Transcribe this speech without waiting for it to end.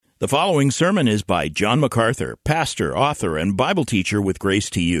The following sermon is by John MacArthur, pastor, author, and Bible teacher with Grace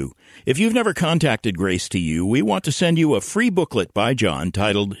to You. If you've never contacted Grace to You, we want to send you a free booklet by John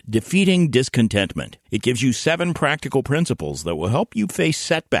titled Defeating Discontentment. It gives you 7 practical principles that will help you face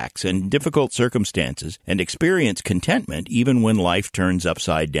setbacks and difficult circumstances and experience contentment even when life turns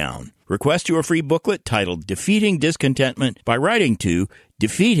upside down. Request your free booklet titled Defeating Discontentment by writing to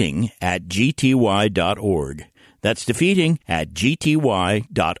defeating@gty.org. That's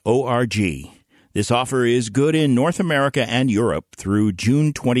defeating@gty.org. This offer is good in North America and Europe through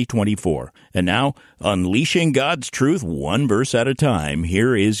June 2024. And now, unleashing God's truth one verse at a time,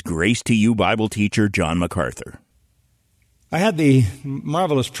 here is Grace to You Bible teacher John MacArthur. I had the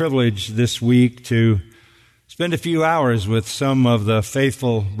marvelous privilege this week to spend a few hours with some of the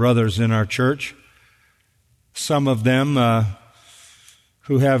faithful brothers in our church. Some of them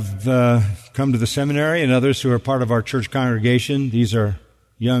who have come to the seminary and others who are part of our church congregation. These are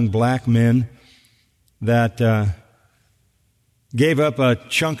young black men that gave up a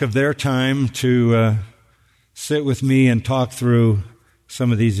chunk of their time to sit with me and talk through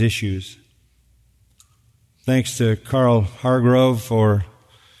some of these issues. Thanks to Carl Hargrove for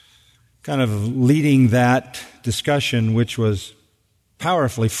kind of leading that discussion, which was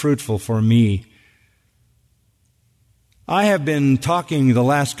powerfully fruitful for me. I have been talking the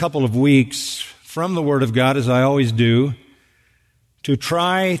last couple of weeks from the Word of God, as I always do, to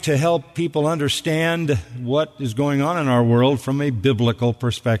try to help people understand what is going on in our world from a biblical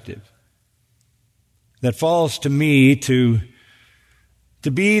perspective. That falls to me to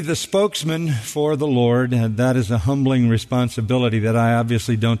be the spokesman for the Lord, and that is a humbling responsibility that I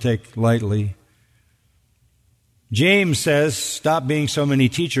obviously don't take lightly. James says, "Stop being so many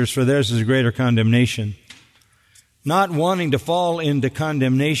teachers, for theirs is a greater condemnation." Not wanting to fall into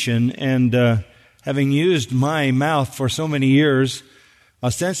condemnation and having used my mouth for so many years,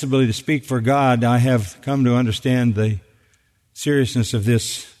 ostensibly to speak for God, I have come to understand the seriousness of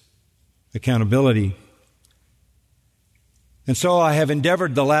this accountability. And so I have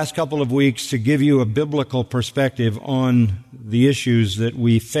endeavored the last couple of weeks to give you a biblical perspective on the issues that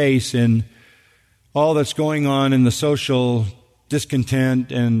we face in all that's going on in the social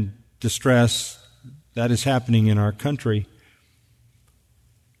discontent and distress that is happening in our country.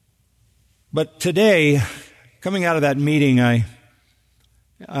 But today, coming out of that meeting, I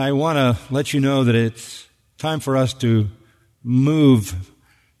want to let you know that it's time for us to move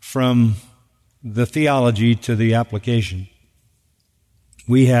from the theology to the application.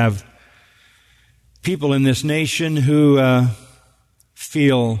 We have people in this nation who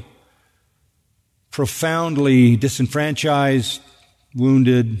feel profoundly disenfranchised,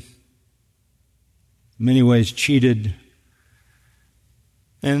 wounded, in many ways cheated.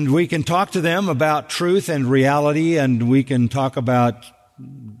 And we can talk to them about truth and reality, and we can talk about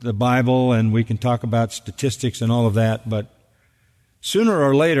the Bible, and we can talk about statistics and all of that, but sooner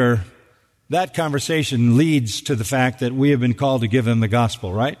or later, that conversation leads to the fact that we have been called to give them the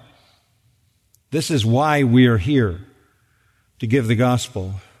gospel, right? This is why we are here, to give the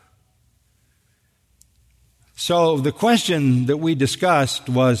gospel. So the question that we discussed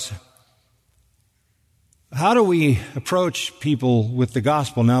was, how do we approach people with the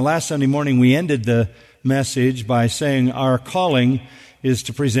gospel? Now, last Sunday morning we ended the message by saying our calling is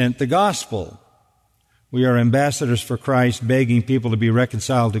to present the gospel. We are ambassadors for Christ, begging people to be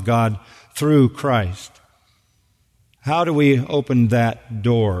reconciled to God through Christ. How do we open that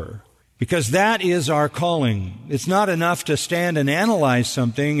door? Because that is our calling. It's not enough to stand and analyze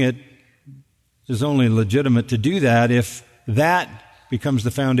something. It is only legitimate to do that if that becomes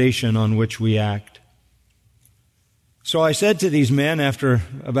the foundation on which we act. So I said to these men after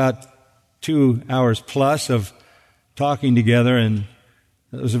about 2 hours plus of talking together, and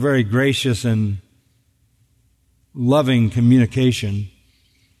it was a very gracious and loving communication,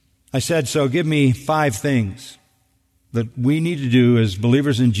 I said, so give me 5 things that we need to do as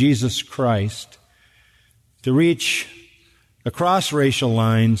believers in Jesus Christ to reach across racial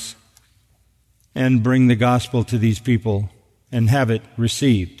lines and bring the gospel to these people and have it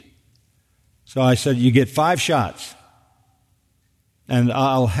received. So I said, you get 5 shots. And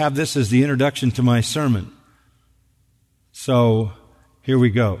I'll have this as the introduction to my sermon. So here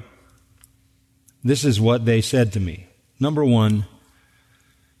we go. This is what they said to me. Number 1,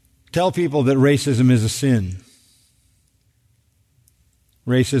 tell people that racism is a sin.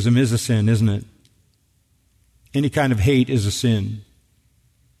 Racism is a sin, isn't it? Any kind of hate is a sin.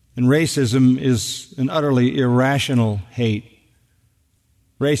 And racism is an utterly irrational hate.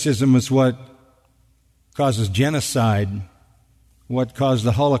 Racism is what causes genocide, what caused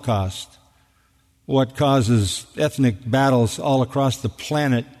the Holocaust, what causes ethnic battles all across the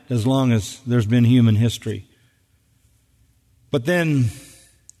planet as long as there's been human history. But then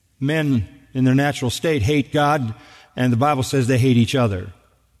men in their natural state hate God, and the Bible says they hate each other.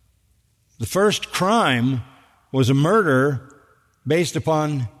 The first crime was a murder based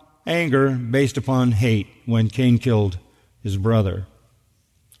upon anger, based upon hate, when Cain killed his brother.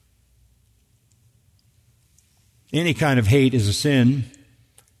 Any kind of hate is a sin.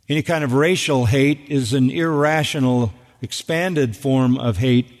 Any kind of racial hate is an irrational, expanded form of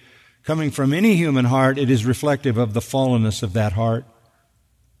hate. Coming from any human heart, it is reflective of the fallenness of that heart.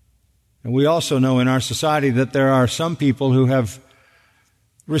 And we also know in our society that there are some people who have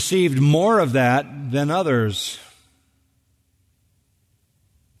received more of that than others.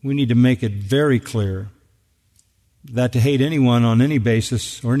 We need to make it very clear that to hate anyone on any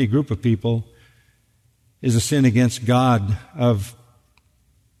basis or any group of people is a sin against God of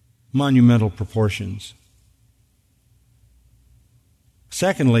monumental proportions.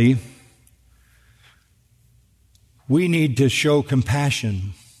 Secondly, we need to show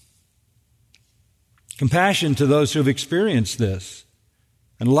compassion. Compassion to those who have experienced this.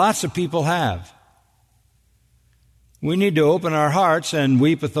 And lots of people have. We need to open our hearts and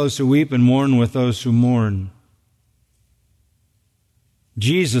weep with those who weep and mourn with those who mourn.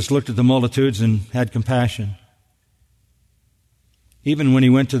 Jesus looked at the multitudes and had compassion. Even when he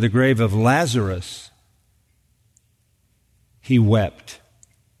went to the grave of Lazarus, he wept.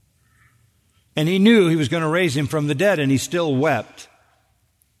 And he knew he was going to raise him from the dead, and he still wept.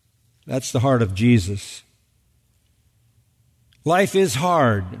 That's the heart of Jesus. Life is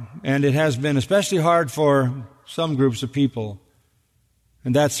hard, and it has been especially hard for some groups of people.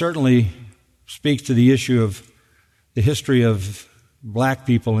 And that certainly speaks to the issue of the history of black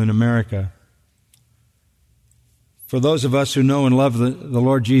people in America. For those of us who know and love the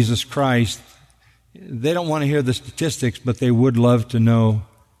Lord Jesus Christ, they don't want to hear the statistics, but they would love to know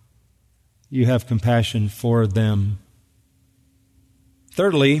you have compassion for them.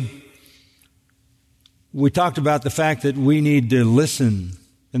 Thirdly, we talked about the fact that we need to listen.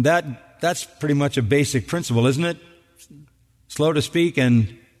 And that's pretty much a basic principle, isn't it? Slow to speak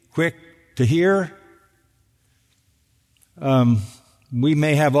and quick to hear. We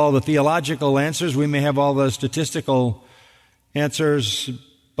may have all the theological answers, we may have all the statistical answers,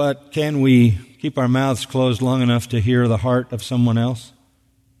 but can we keep our mouths closed long enough to hear the heart of someone else?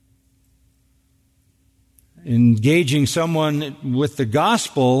 Engaging someone with the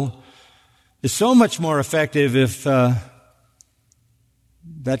gospel is so much more effective if that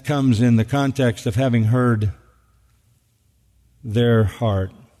comes in the context of having heard their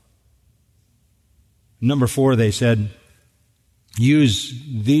heart. Number 4, they said, use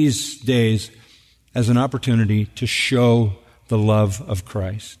these days as an opportunity to show the love of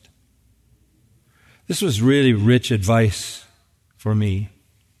Christ. This was really rich advice for me.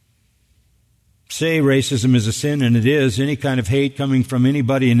 Say racism is a sin, and it is. Any kind of hate coming from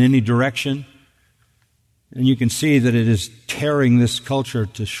anybody in any direction. And you can see that it is tearing this culture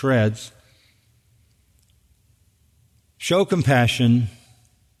to shreds. Show compassion.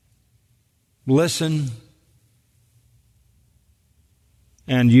 Listen.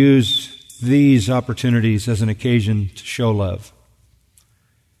 And use these opportunities as an occasion to show love.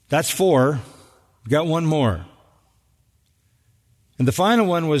 That's 4. We've got one more. And the final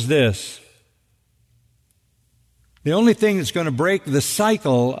one was this. The only thing that's going to break the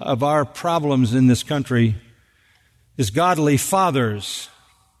cycle of our problems in this country is godly fathers.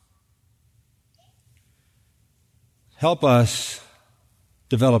 Help us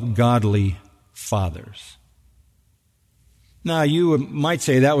develop godly fathers. Now, you might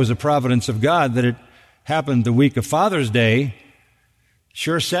say that was a providence of God that it happened the week of Father's Day.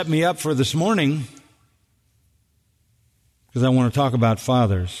 Sure set me up for this morning, because I want to talk about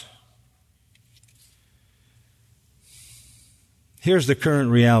fathers. Here's the current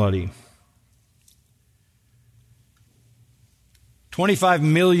reality. 25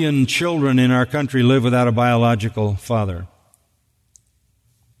 million children in our country live without a biological father.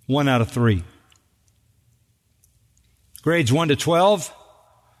 1 out of 3. Grades 1 to 12,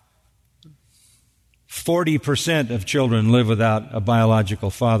 40% of children live without a biological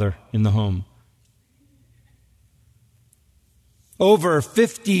father in the home. Over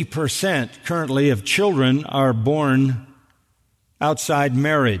 50% currently of children are born outside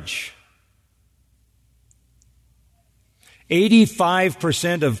marriage.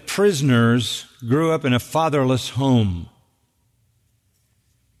 85% of prisoners grew up in a fatherless home.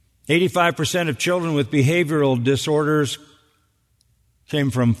 85% of children with behavioral disorders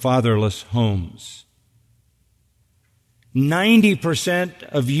came from fatherless homes. 90%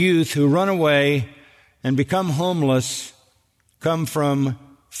 of youth who run away and become homeless come from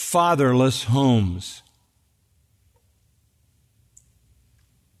fatherless homes.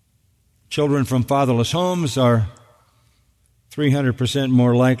 Children from fatherless homes are 300%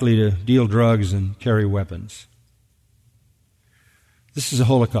 more likely to deal drugs and carry weapons. This is a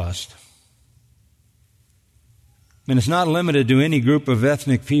Holocaust. And it's not limited to any group of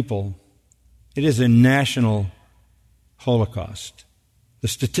ethnic people. It is a national Holocaust. The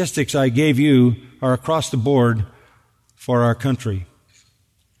statistics I gave you are across the board for our country.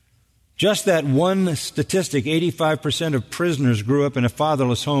 Just that one statistic, 85% of prisoners grew up in a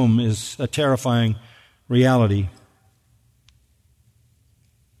fatherless home, is a terrifying reality.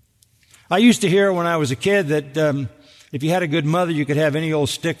 I used to hear when I was a kid that if you had a good mother, you could have any old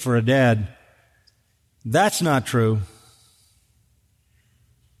stick for a dad. That's not true.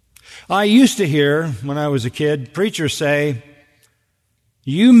 I used to hear, when I was a kid, preachers say,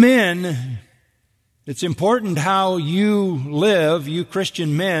 you men, it's important how you live, you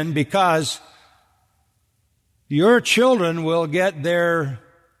Christian men, because your children will get their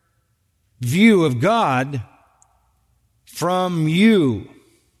view of God from you.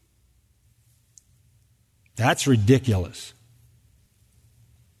 That's ridiculous.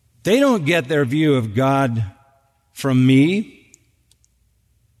 They don't get their view of God from me.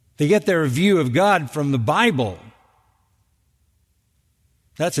 They get their view of God from the Bible.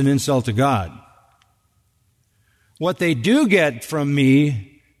 That's an insult to God. What they do get from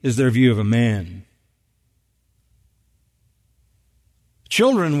me is their view of a man.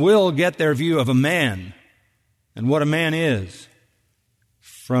 Children will get their view of a man and what a man is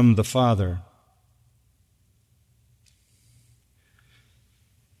from the Father.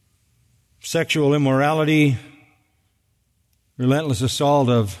 Sexual immorality, relentless assault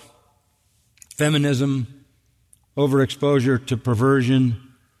of feminism, overexposure to perversion,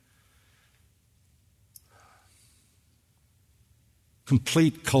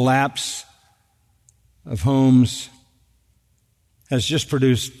 complete collapse of homes has just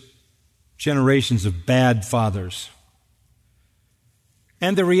produced generations of bad fathers.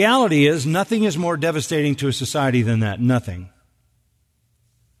 And the reality is, nothing is more devastating to a society than that. Nothing.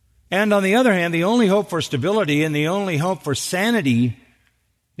 And on the other hand, the only hope for stability and the only hope for sanity,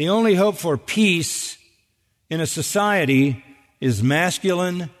 the only hope for peace in a society is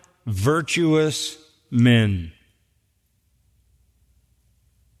masculine, virtuous men.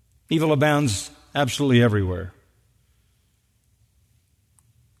 Evil abounds absolutely everywhere.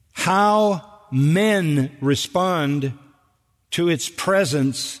 How men respond to its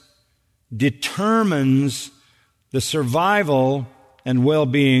presence determines the survival and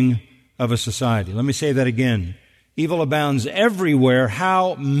well-being of a society. Let me say that again. Evil abounds everywhere.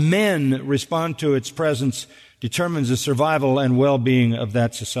 How men respond to its presence determines the survival and well-being of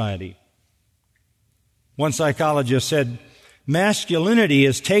that society. One psychologist said, masculinity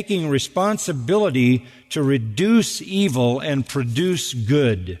is taking responsibility to reduce evil and produce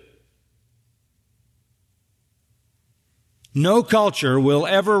good. No culture will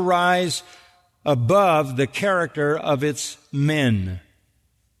ever rise above the character of its men,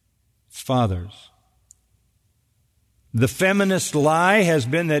 its fathers. The feminist lie has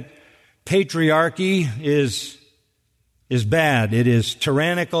been that patriarchy is bad. It is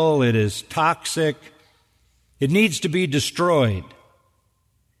tyrannical. It is toxic. It needs to be destroyed.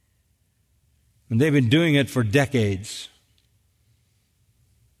 And they've been doing it for decades.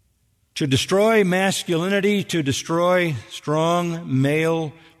 To destroy masculinity, to destroy strong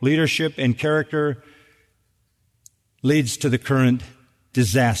male leadership and character leads to the current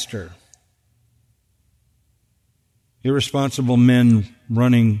disaster. Irresponsible men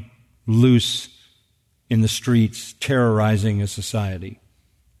running loose in the streets, terrorizing a society.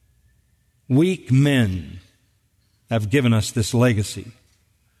 Weak men have given us this legacy.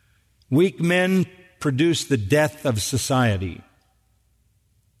 Weak men produce the death of society.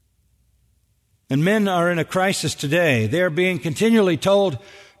 And men are in a crisis today. They are being continually told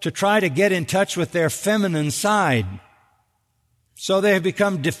to try to get in touch with their feminine side. So they have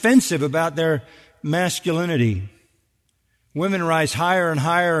become defensive about their masculinity. Women rise higher and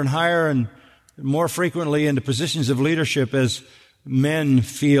higher and higher and more frequently into positions of leadership as men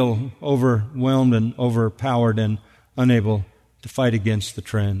feel overwhelmed and overpowered and unable to fight against the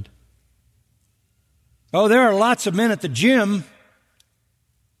trend. Oh, there are lots of men at the gym,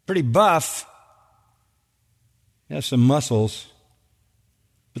 pretty buff, have some muscles,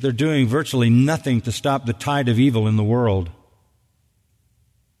 but they're doing virtually nothing to stop the tide of evil in the world.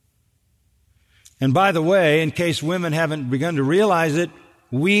 And by the way, in case women haven't begun to realize it,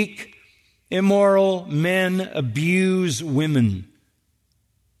 weak Immoral men abuse women.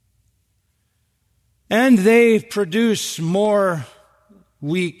 And they produce more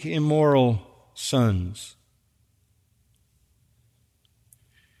weak, immoral sons.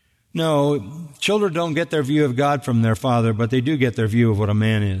 No, children don't get their view of God from their father, but they do get their view of what a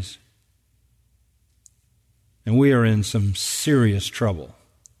man is. And we are in some serious trouble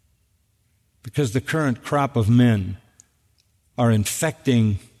because the current crop of men are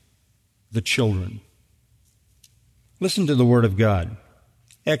infecting the children. Listen to the Word of God.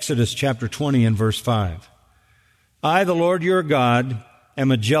 Exodus chapter 20 and verse 5. I, the Lord your God, am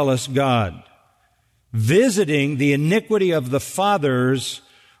a jealous God, visiting the iniquity of the fathers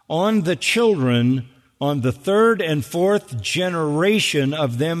on the children, on the third and fourth generation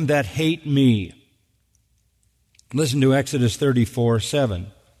of them that hate me. Listen to Exodus 34:7.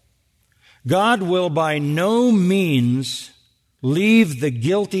 God will by no means leave the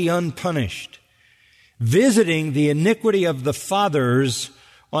guilty unpunished, visiting the iniquity of the fathers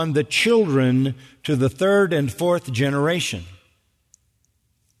on the children to the third and fourth generation.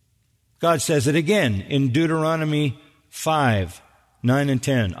 God says it again in Deuteronomy 5:9 and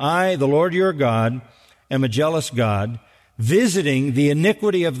 10. I, the Lord your God, am a jealous God, visiting the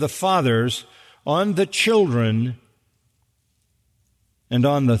iniquity of the fathers on the children and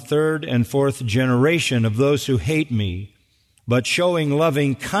on the third and fourth generation of those who hate me, but showing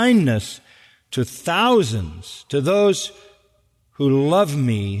loving kindness to thousands, to those who love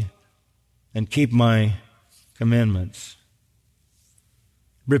me and keep my commandments.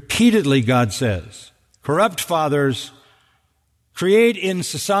 Repeatedly, God says, corrupt fathers create in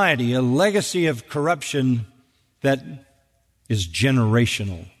society a legacy of corruption that is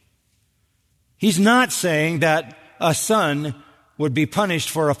generational. He's not saying that a son would be punished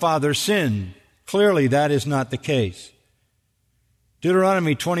for a father's sin. Clearly, that is not the case.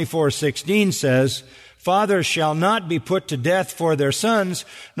 Deuteronomy 24:16 says, fathers shall not be put to death for their sons,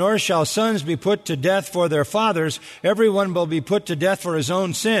 nor shall sons be put to death for their fathers. Everyone will be put to death for his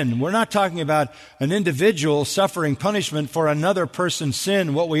own sin. We're not talking about an individual suffering punishment for another person's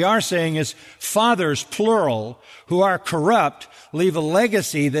sin. What we are saying is fathers, plural, who are corrupt, leave a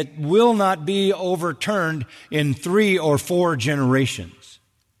legacy that will not be overturned in 3 or 4 generations.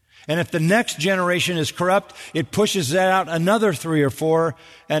 And if the next generation is corrupt, it pushes that out another 3 or 4,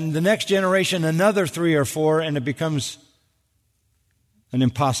 and the next generation another 3 or 4, and it becomes an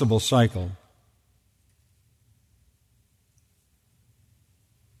impossible cycle.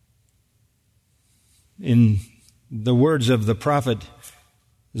 In the words of the prophet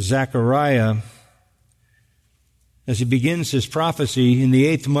Zechariah, as he begins his prophecy, in the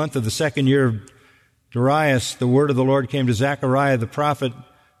 8th month of the 2nd year of Darius, the word of the Lord came to Zechariah the prophet,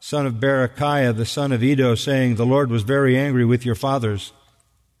 son of Berechiah, the son of Iddo, saying, the Lord was very angry with your fathers.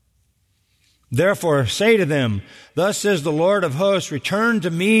 Therefore say to them, thus says the Lord of hosts, return to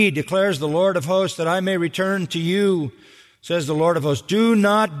me, declares the Lord of hosts, that I may return to you, says the Lord of hosts. Do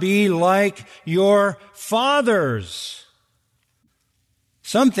not be like your fathers.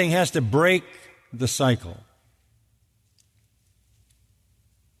 Something has to break the cycle.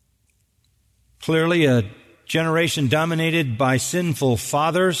 Clearly, a generation dominated by sinful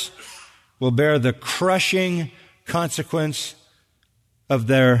fathers will bear the crushing consequence of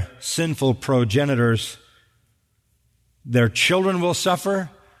their sinful progenitors. Their children will suffer,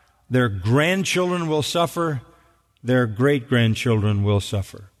 their grandchildren will suffer, their great-grandchildren will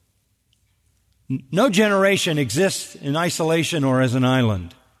suffer. No generation exists in isolation or as an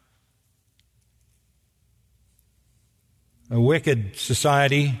island. A wicked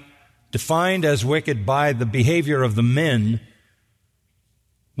society, defined as wicked by the behavior of the men,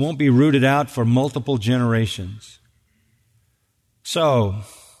 won't be rooted out for multiple generations. So,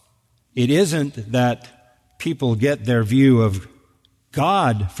 it isn't that people get their view of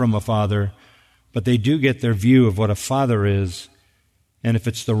God from a father, but they do get their view of what a father is. And if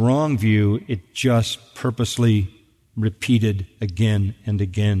it's the wrong view, it just purposely repeated again and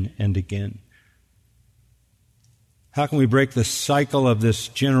again and again. How can we break the cycle of this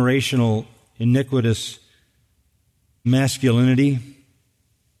generational iniquitous masculinity?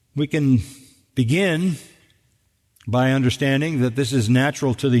 We can begin by understanding that this is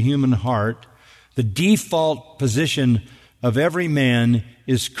natural to the human heart. The default position of every man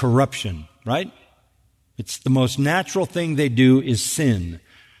is corruption, right? It's the most natural thing they do is sin.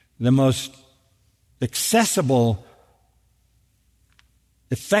 The most accessible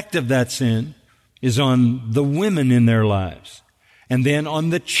effect of that sin is on the women in their lives, and then on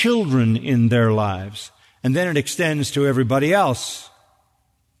the children in their lives, and then it extends to everybody else.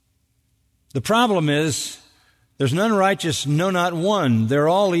 The problem is, there's none righteous, no, not one. They're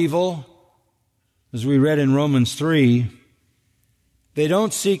all evil. as we read in Romans 3, they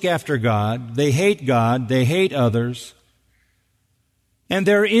don't seek after God, they hate others, and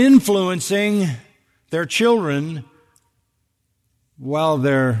they're influencing their children while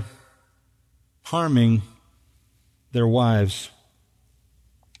they're harming their wives.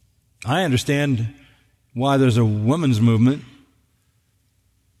 I understand why there's a women's movement.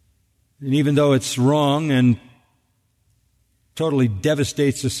 And even though it's wrong and totally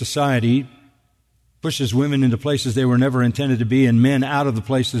devastates the society, pushes women into places they were never intended to be and men out of the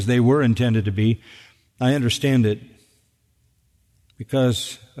places they were intended to be, I understand it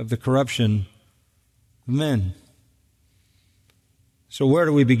because of the corruption of men. So where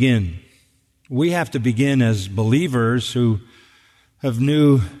do we begin? We have to begin as believers who have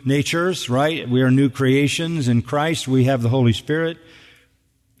new natures, right? We are new creations in Christ. We have the Holy Spirit.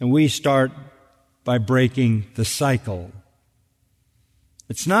 And we start by breaking the cycle.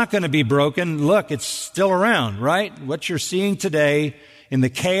 It's not going to be broken. Look, it's still around, right? What you're seeing today in the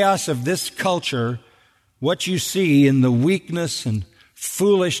chaos of this culture, what you see in the weakness and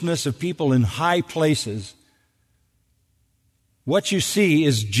foolishness of people in high places, what you see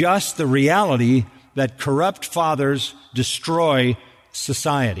is just the reality that corrupt fathers destroy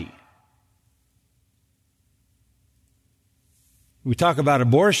society. We talk about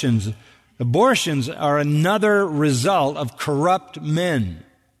abortions. Abortions are another result of corrupt men.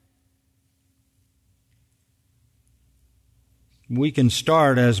 We can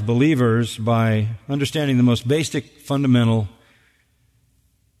start as believers by understanding the most basic, fundamental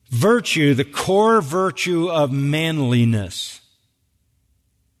virtue, the core virtue of manliness.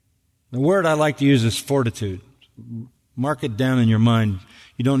 The word I like to use is fortitude. Mark it down in your mind.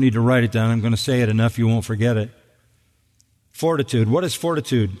 You don't need to write it down. I'm going to say it enough you won't forget it. Fortitude. What is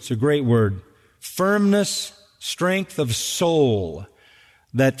fortitude? It's a great word. Firmness, strength of soul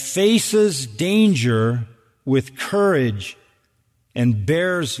that faces danger with courage and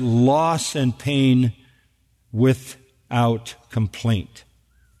bears loss and pain without complaint.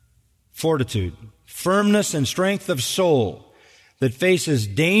 Fortitude. Firmness and strength of soul that faces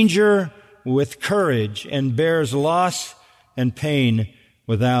danger with courage and bears loss and pain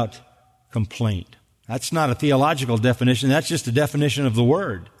without complaint. That's not a theological definition. That's just a definition of the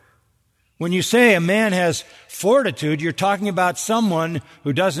word. When you say a man has fortitude, you're talking about someone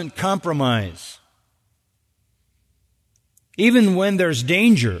who doesn't compromise. Even when there's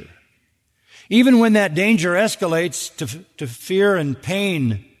danger, even when that danger escalates to fear and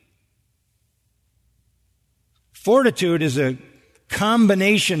pain, fortitude is a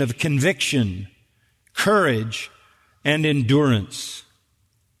combination of conviction, courage, and endurance.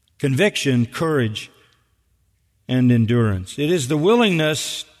 Conviction, courage, and endurance. It is the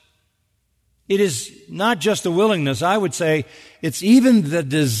willingness, it is not just the willingness, I would say it's even the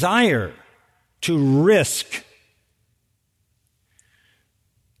desire to risk,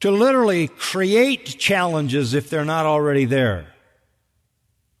 to literally create challenges if they're not already there,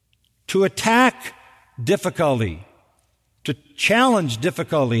 to attack difficulty, to challenge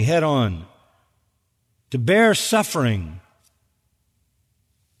difficulty head on, to bear suffering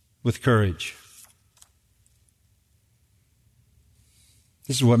with courage.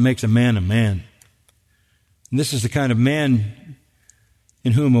 This is what makes a man a man. And this is the kind of man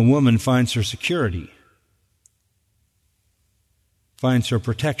in whom a woman finds her security, finds her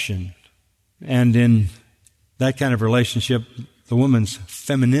protection, and in that kind of relationship, the woman's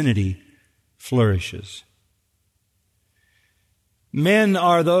femininity flourishes. Men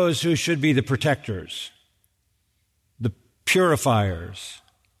are those who should be the protectors, the purifiers,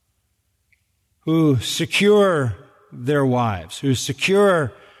 who secure their wives, who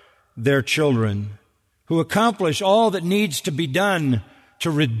secure their children, who accomplish all that needs to be done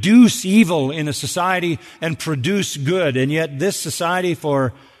to reduce evil in a society and produce good. And yet this society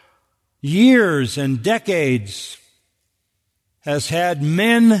for years and decades has had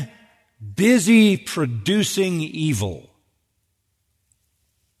men busy producing evil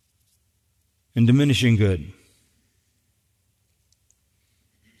and diminishing good.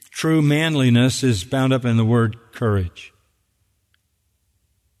 True manliness is bound up in the word courage.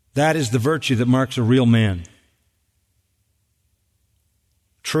 That is the virtue that marks a real man.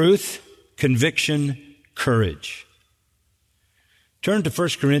 Truth, conviction, courage. Turn to 1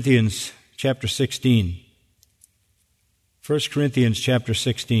 Corinthians chapter 16. 1 Corinthians chapter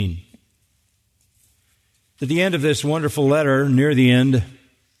 16. At the end of this wonderful letter, near the end,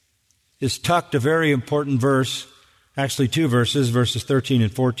 is tucked a very important verse, actually two verses, verses 13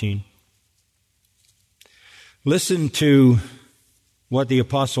 and 14. Listen to what the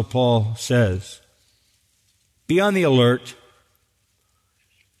Apostle Paul says. Be on the alert.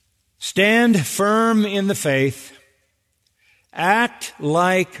 Stand firm in the faith. Act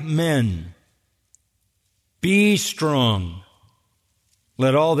like men. Be strong.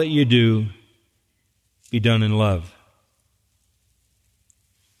 Let all that you do be done in love.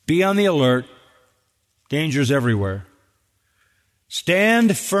 Be on the alert. Dangers everywhere.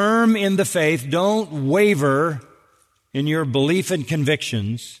 Stand firm in the faith. Don't waver in your belief and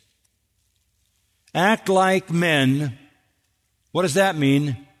convictions. Act like men. What does that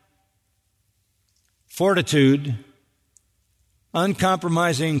mean? Fortitude,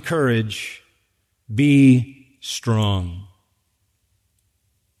 uncompromising courage. Be strong.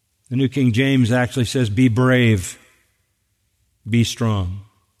 The New King James actually says, be brave, be strong.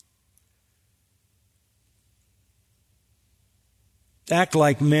 Act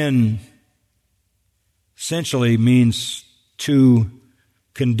like men essentially means to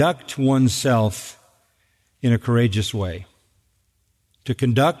conduct oneself in a courageous way. To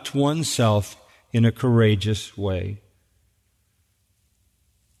conduct oneself in a courageous way.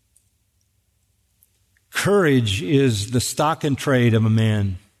 Courage is the stock and trade of a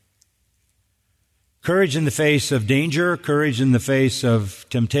man. Courage in the face of danger, courage in the face of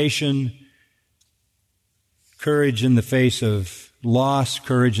temptation, courage in the face of loss,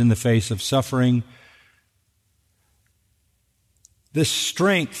 courage in the face of suffering. This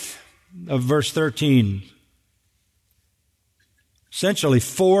strength of verse 13, essentially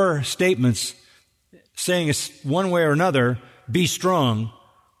 4 statements saying one way or another, be strong,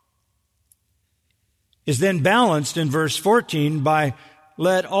 is then balanced in verse 14 by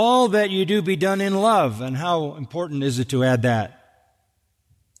let all that you do be done in love. And how important is it to add that?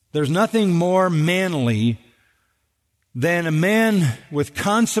 There's nothing more manly than a man with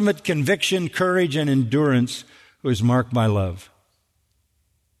consummate conviction, courage, and endurance who is marked by love.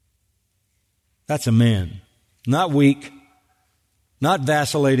 That's a man. Not weak, not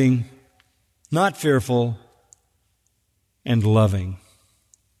vacillating, not fearful, and loving.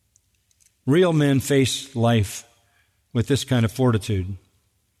 Real men face life with this kind of fortitude.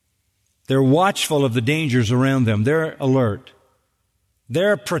 They're watchful of the dangers around them. They're alert.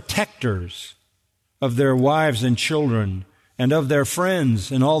 They're protectors of their wives and children and of their friends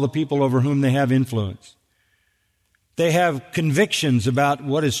and all the people over whom they have influence. They have convictions about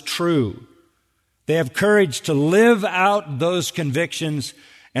what is true. They have courage to live out those convictions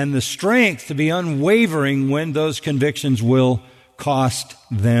and the strength to be unwavering when those convictions will cost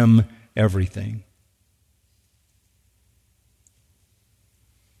them everything.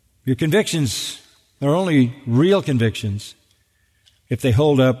 Your convictions are only real convictions if they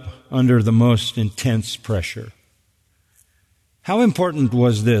hold up under the most intense pressure. How important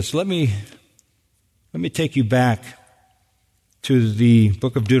was this? Let me take you back to the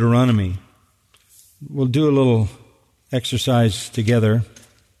book of Deuteronomy. We'll do a little exercise together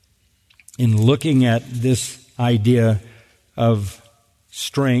in looking at this idea of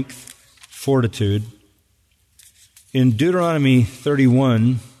strength, fortitude. In Deuteronomy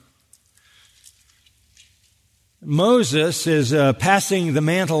 31, Moses is passing the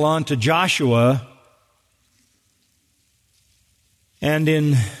mantle on to Joshua, and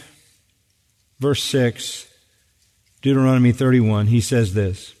in verse 6, Deuteronomy 31, he says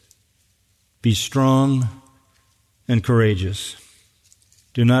this, "Be strong and courageous.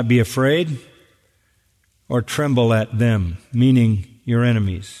 Do not be afraid or tremble at them," meaning your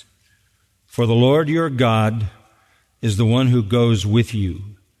enemies. "For the Lord your God is the one who goes with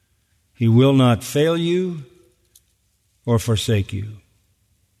you. He will not fail you or forsake you."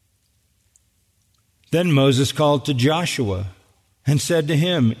 Then Moses called to Joshua and said to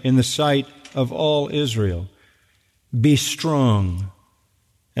him in the sight of all Israel, "Be strong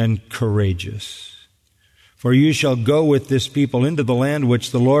and courageous, for you shall go with this people into the land which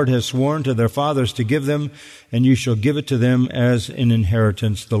the Lord has sworn to their fathers to give them, and you shall give it to them as an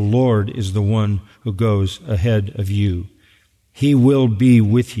inheritance. The Lord is the one who goes ahead of you. He will be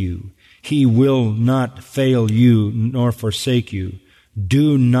with you. He will not fail you nor forsake you.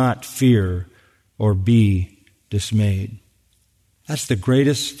 Do not fear or be dismayed." That's the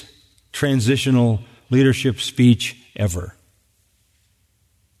greatest transitional leadership speech ever.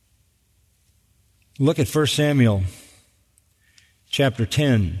 Look at 1 Samuel chapter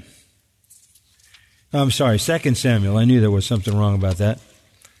 10. I'm sorry, 2 Samuel. I knew there was something wrong about that.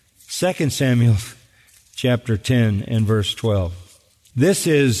 2 Samuel chapter 10 and verse 12. This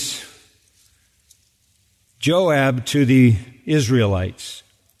is Joab to the Israelites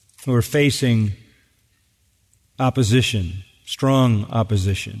who are facing opposition, strong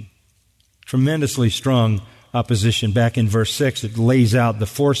opposition, tremendously strong opposition. Back in verse 6, it lays out the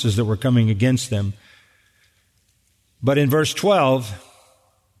forces that were coming against them. But in verse 12,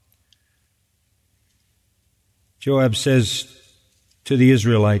 Joab says to the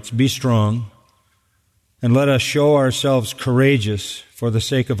Israelites, "Be strong, and let us show ourselves courageous for the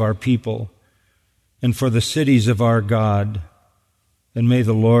sake of our people and for the cities of our God, and may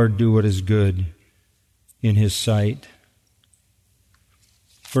the Lord do what is good in His sight."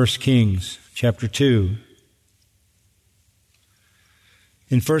 1 Kings chapter 2.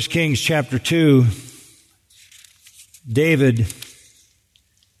 In 1 Kings chapter 2, David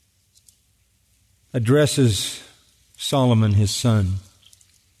addresses Solomon, his son.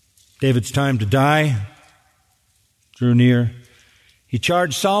 David's time to die drew near. He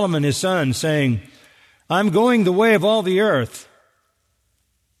charged Solomon, his son, saying, "I'm going the way of all the earth.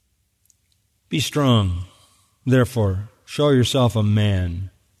 Be strong, therefore, show yourself a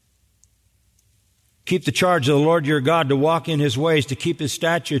man. Keep the charge of the Lord your God, to walk in His ways, to keep His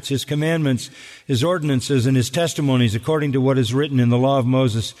statutes, His commandments, His ordinances, and His testimonies, according to what is written in the law of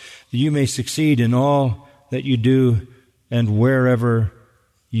Moses, that you may succeed in all that you do and wherever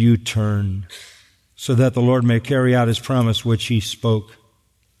you turn, so that the Lord may carry out His promise which He spoke."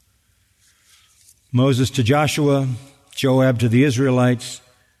 Moses to Joshua, Joab to the Israelites,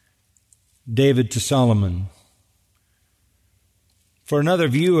 David to Solomon. For another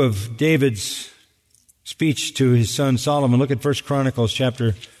view of David's speech to his son Solomon, look at 1 Chronicles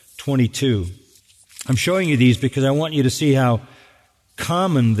chapter 22. I'm showing you these because I want you to see how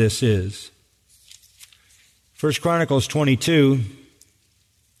common this is. 1 Chronicles 22,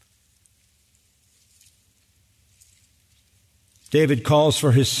 David calls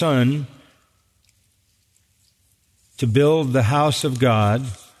for his son to build the house of God,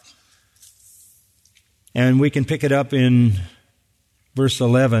 and we can pick it up in verse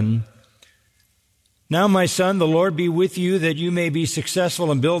 11. "Now, my son, the Lord be with you, that you may be successful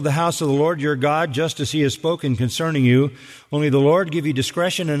and build the house of the Lord your God, just as He has spoken concerning you. Only the Lord give you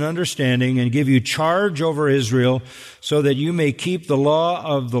discretion and understanding, and give you charge over Israel, so that you may keep the law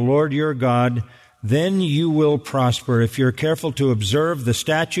of the Lord your God. Then you will prosper, if you're careful to observe the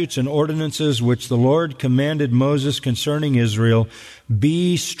statutes and ordinances which the Lord commanded Moses concerning Israel.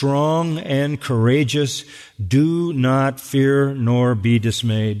 Be strong and courageous. Do not fear nor be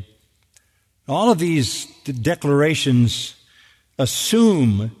dismayed." All of these declarations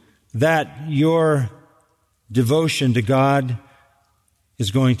assume that your devotion to God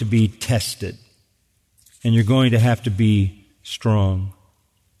is going to be tested, and you're going to have to be strong.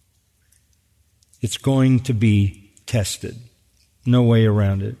 It's going to be tested. No way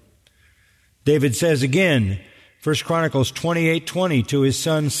around it. David says again, 1 Chronicles 28:20 to his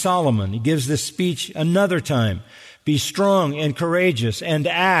son Solomon. He gives this speech another time. "Be strong and courageous and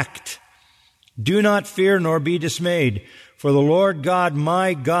act. Do not fear nor be dismayed, for the Lord God,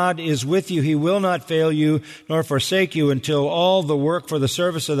 my God, is with you. He will not fail you nor forsake you until all the work for the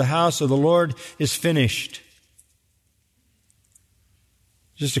service of the house of the Lord is finished."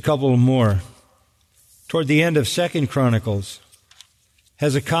 Just a couple more. Toward the end of 2 Chronicles,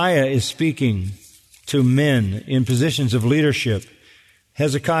 Hezekiah is speaking to men in positions of leadership.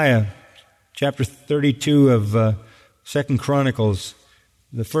 Hezekiah, chapter 32 of 2 Chronicles,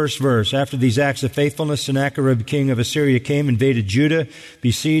 the first verse. "After these acts of faithfulness, Sennacherib, king of Assyria, came, invaded Judah,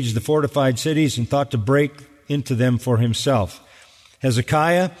 besieged the fortified cities, and thought to break into them for himself.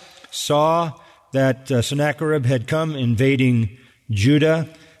 Hezekiah saw that Sennacherib had come invading Judah.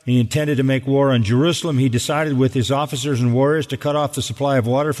 He intended to make war on Jerusalem. He decided with his officers and warriors to cut off the supply of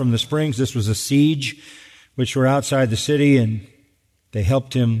water from the springs. This was a siege which were outside the city, and they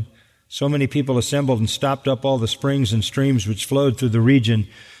helped him. So many people assembled and stopped up all the springs and streams which flowed through the region,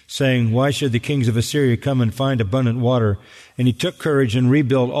 saying, 'Why should the kings of Assyria come and find abundant water?' And he took courage and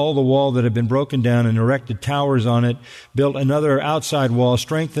rebuilt all the wall that had been broken down and erected towers on it, built another outside wall,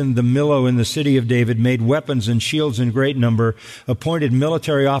 strengthened the Millo in the city of David, made weapons and shields in great number, appointed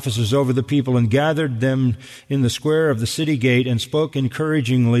military officers over the people, and gathered them in the square of the city gate, and spoke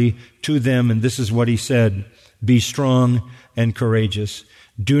encouragingly to them. And this is what he said, 'Be strong and courageous.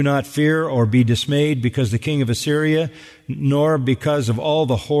 Do not fear or be dismayed because the king of Assyria, nor because of all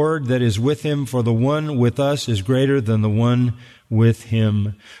the horde that is with him, for the one with us is greater than the one with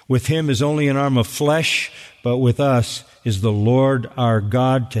him. With him is only an arm of flesh, but with us is the Lord our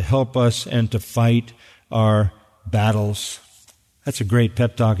God to help us and to fight our battles.'" That's a great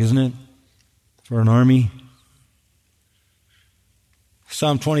pep talk, isn't it? For an army.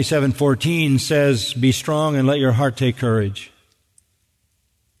 Psalm 27:14 says, "Be strong and let your heart take courage."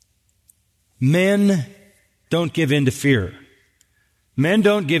 Men don't give in to fear. Men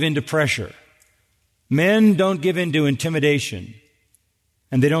don't give in to pressure. Men don't give in to intimidation.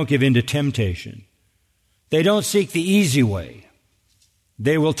 And they don't give in to temptation. They don't seek the easy way.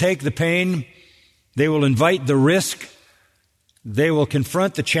 They will take the pain They will invite the risk. They will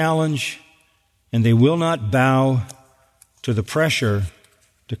confront the challenge. And they will not bow to the pressure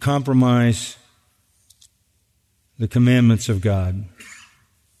to compromise the commandments of God.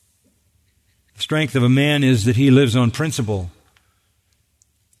 The strength of a man is that he lives on principle,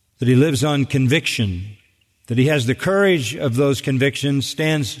 that he lives on conviction, that he has the courage of those convictions,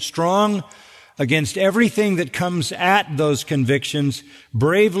 stands strong against everything that comes at those convictions,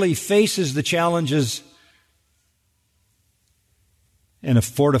 bravely faces the challenges in a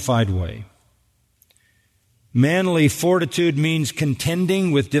fortified way. Manly fortitude means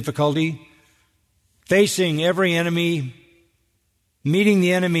contending with difficulty, facing every enemy, meeting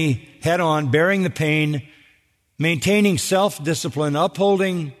the enemy head on, bearing the pain, maintaining self-discipline,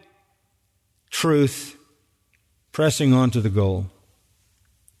 upholding truth, pressing on to the goal.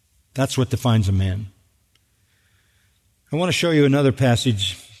 That's what defines a man. I want to show you another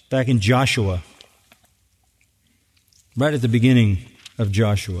passage back in Joshua, right at the beginning of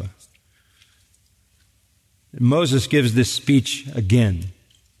Joshua. Moses gives this speech again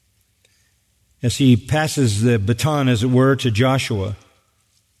as he passes the baton, as it were, to Joshua.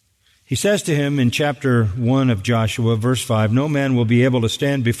 He says to him in chapter 1 of Joshua, verse 5, "No man will be able to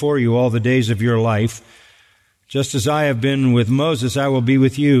stand before you all the days of your life. Just as I have been with Moses, I will be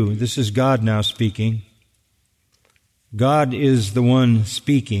with you." This is God now speaking. God is the one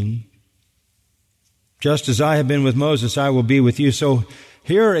speaking. Just as I have been with Moses, I will be with you. So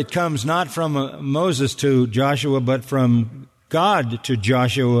here it comes not from Moses to Joshua, but from God to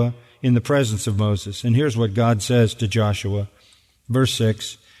Joshua in the presence of Moses. And here's what God says to Joshua. Verse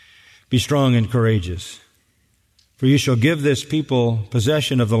 6, "Be strong and courageous, for you shall give this people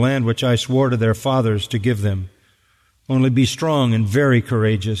possession of the land which I swore to their fathers to give them. Only be strong and very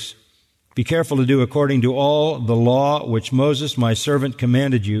courageous. Be careful to do according to all the law which Moses my servant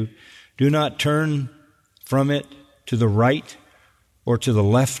commanded you. Do not turn from it to the right or to the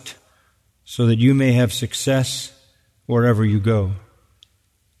left, so that you may have success wherever you go."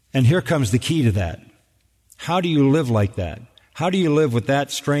 And here comes the key to that. How do you live like that? How do you live with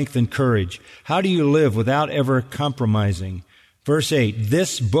that strength and courage? How do you live without ever compromising? Verse 8,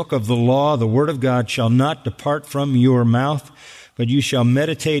 "This book of the law, the word of God, shall not depart from your mouth, but you shall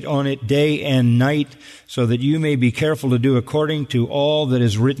meditate on it day and night, so that you may be careful to do according to all that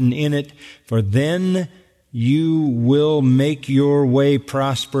is written in it. For then you will make your way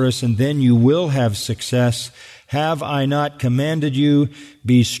prosperous, and then you will have success. Have I not commanded you?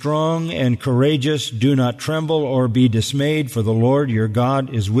 Be strong and courageous. Do not tremble or be dismayed, for the Lord your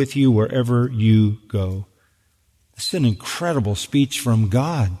God is with you wherever you go." This is an incredible speech from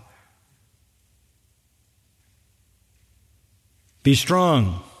God. Be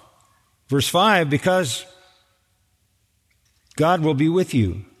strong. Verse 5, because God will be with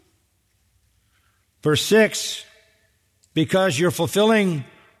you. Verse 6, because you're fulfilling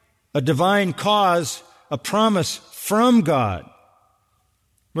a divine cause, a promise from God.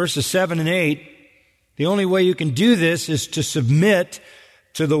 Verses 7 and 8, the only way you can do this is to submit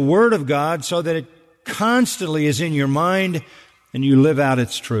to the Word of God so that it constantly is in your mind and you live out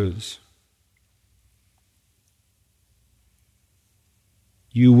its truths.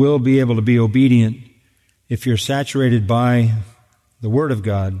 You will be able to be obedient if you're saturated by the Word of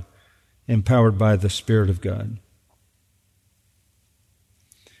God, empowered by the Spirit of God.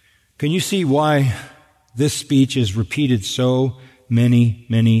 Can you see why this speech is repeated so many,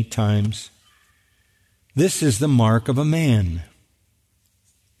 many times? This is the mark of a man.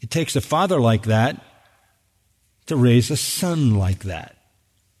 It takes a father like that to raise a son like that.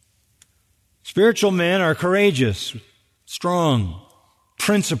 Spiritual men are courageous, strong,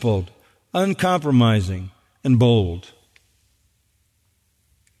 principled, uncompromising, and bold.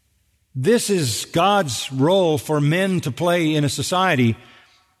 This is God's role for men to play in a society,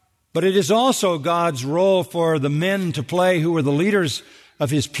 but it is also God's role for the men to play who are the leaders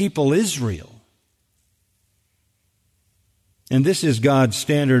of His people Israel. And this is God's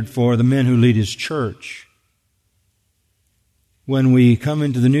standard for the men who lead His church. When we come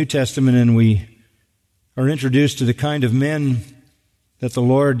into the New Testament and we are introduced to the kind of men that the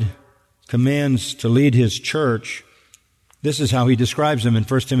Lord commands to lead His church, this is how He describes them in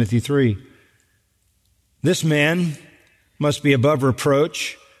 1 Timothy 3. "This man must be above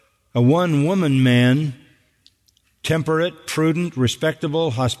reproach, a one-woman man, temperate, prudent,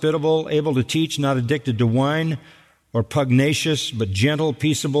 respectable, hospitable, able to teach, not addicted to wine or pugnacious, but gentle,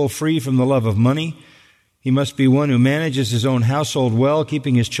 peaceable, free from the love of money. He must be one who manages his own household well,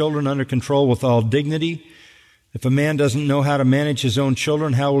 keeping his children under control with all dignity. If a man doesn't know how to manage his own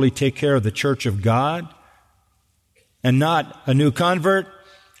children, how will he take care of the church of God? And not a new convert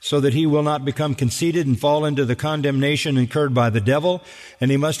so that he will not become conceited and fall into the condemnation incurred by the devil.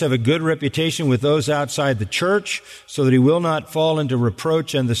 And he must have a good reputation with those outside the church, so that he will not fall into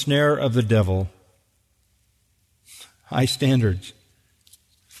reproach and the snare of the devil. High standards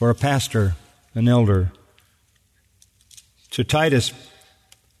for a pastor, an elder. To Titus,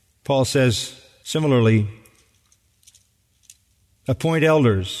 Paul says, similarly, appoint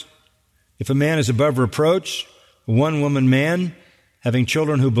elders. If a man is above reproach, a one-woman man, having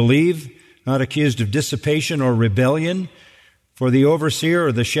children who believe, not accused of dissipation or rebellion. For the overseer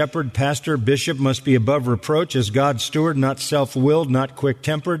or the shepherd, pastor, bishop must be above reproach as God's steward, not self-willed, not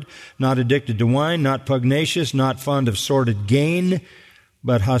quick-tempered, not addicted to wine, not pugnacious, not fond of sordid gain,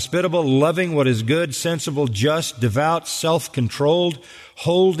 but hospitable, loving what is good, sensible, just, devout, self-controlled,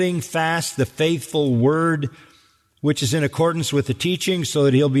 holding fast the faithful word, which is in accordance with the teaching, so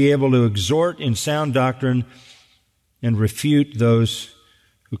that he'll be able to exhort in sound doctrine and refute those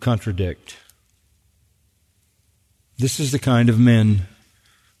who contradict. This is the kind of men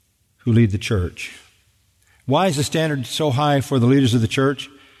who lead the church. Why is the standard so high for the leaders of the church?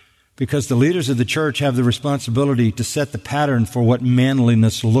 Because the leaders of the church have the responsibility to set the pattern for what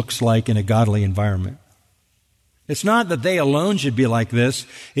manliness looks like in a godly environment. It's not that they alone should be like this.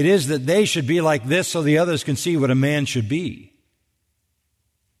 It is that they should be like this so the others can see what a man should be.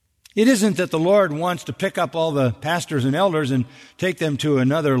 It isn't that the Lord wants to pick up all the pastors and elders and take them to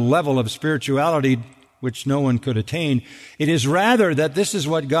another level of spirituality which no one could attain. It is rather that this is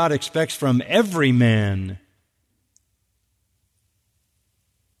what God expects from every man.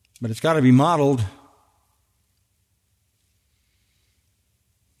 But it's got to be modeled.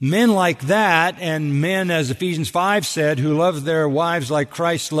 Men like that, and men, as Ephesians 5 said, who love their wives like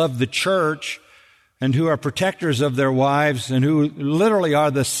Christ loved the church, and who are protectors of their wives, and who literally are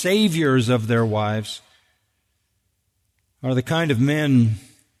the saviors of their wives, are the kind of men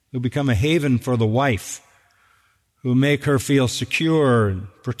who become a haven for the wife, who make her feel secure,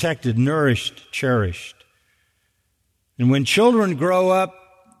 protected, nourished, cherished. And when children grow up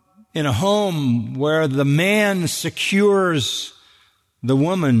in a home where the man secures the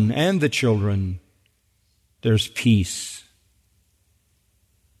woman and the children, there's peace.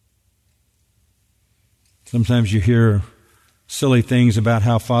 Sometimes you hear silly things about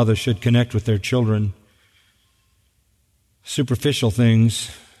how fathers should connect with their children. Superficial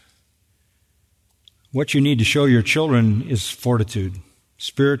things. What you need to show your children is fortitude,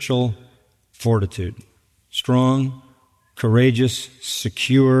 spiritual fortitude. Strong, courageous,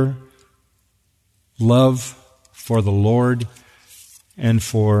 secure, love for the Lord and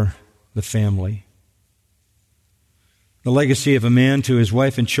for the family. The legacy of a man to his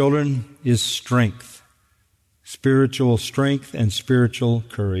wife and children is strength. Spiritual strength and spiritual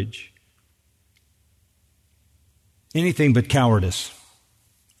courage. Anything but cowardice.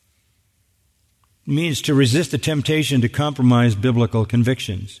 It means to resist the temptation to compromise biblical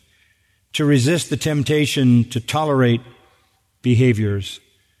convictions, to resist the temptation to tolerate behaviors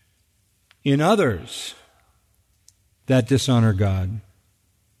in others that dishonor God.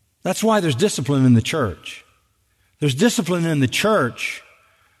 That's why there's discipline in the church. There's discipline in the church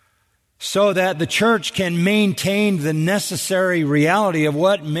so that the church can maintain the necessary reality of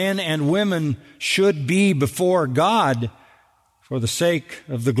what men and women should be before God for the sake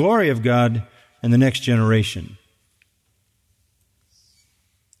of the glory of God and the next generation.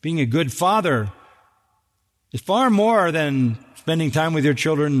 Being a good father is far more than spending time with your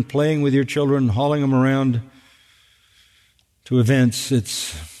children, playing with your children, hauling them around to events.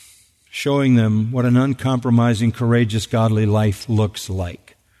 It's showing them what an uncompromising, courageous, godly life looks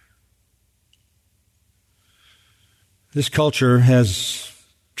like. This culture has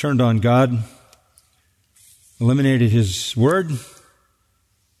turned on God, eliminated His Word.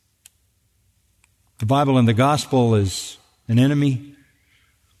 The Bible and the gospel is an enemy.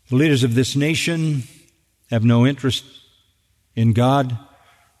 The leaders of this nation have no interest in God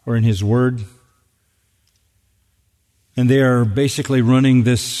or in His Word. And they are basically running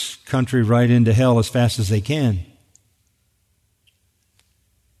this country right into hell as fast as they can.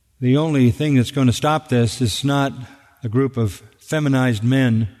 The only thing that's going to stop this is not a group of feminized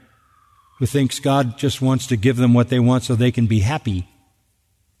men who thinks God just wants to give them what they want so they can be happy.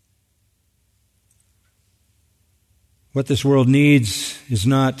 What this world needs is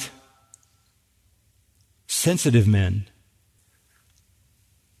not sensitive men.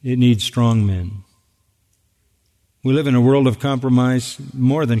 It needs strong men. We live in a world of compromise,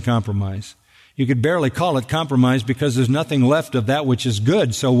 more than compromise. You could barely call it compromise because there's nothing left of that which is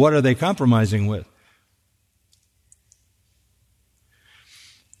good. So what are they compromising with?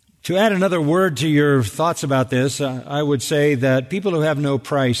 To add another word to your thoughts about this, I would say that people who have no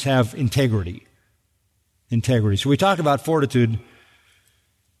price have integrity. Integrity. So we talked about fortitude.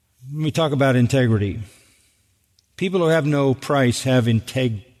 Let me talk about integrity. People who have no price have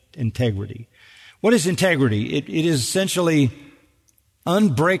integrity. What is integrity? It is essentially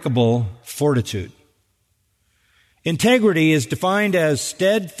unbreakable fortitude. Integrity is defined as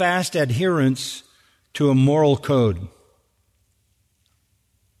steadfast adherence to a moral code.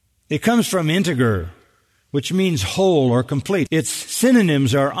 It comes from integer, which means whole or complete. Its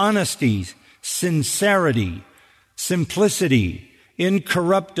synonyms are honesty, sincerity, simplicity,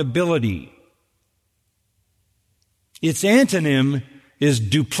 incorruptibility. Its antonym is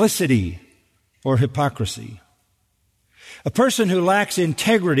duplicity or hypocrisy. A person who lacks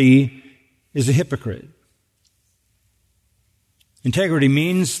integrity is a hypocrite. Integrity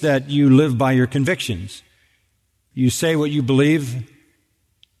means that you live by your convictions. You say what you believe.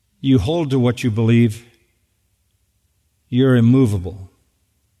 You hold to what you believe. You're immovable.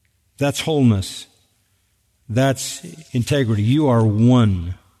 That's wholeness. That's integrity. You are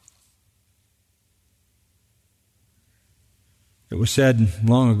one. It was said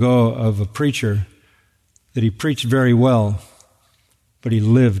long ago of a preacher that he preached very well, but he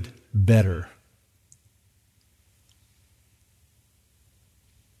lived better.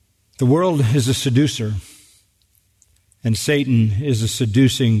 The world is a seducer, and Satan is a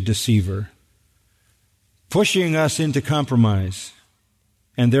seducing deceiver, pushing us into compromise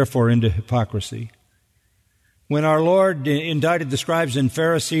and therefore into hypocrisy. When our Lord indicted the scribes and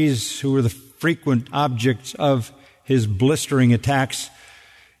Pharisees, who were the frequent objects of his blistering attacks,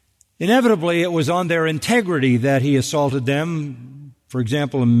 inevitably it was on their integrity that he assaulted them. For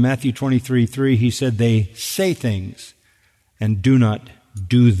example, in Matthew 23:3, he said, "They say things and do not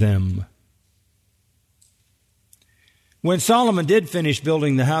do them." When Solomon did finish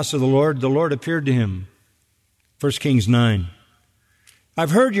building the house of the Lord appeared to him. 1 Kings 9.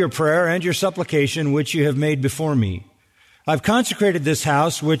 "I've heard your prayer and your supplication which you have made before me. I've consecrated this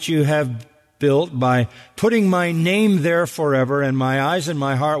house which you have built by putting my name there forever, and my eyes and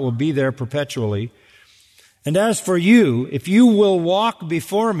my heart will be there perpetually. And as for you, if you will walk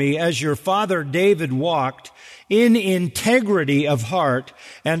before me as your father David walked, in integrity of heart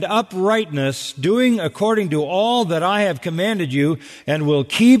and uprightness, doing according to all that I have commanded you, and will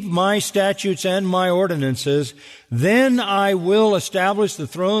keep my statutes and my ordinances, then I will establish the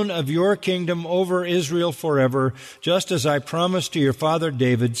throne of your kingdom over Israel forever, just as I promised to your father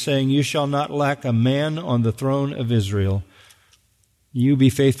David, saying, you shall not lack a man on the throne of Israel. You be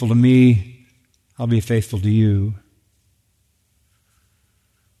faithful to me, I'll be faithful to you."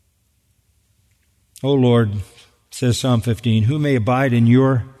 O Lord, says Psalm 15, who may abide in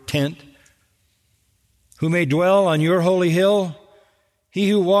your tent? Who may dwell on your holy hill? He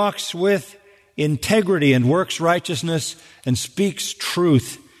who walks with integrity and works righteousness and speaks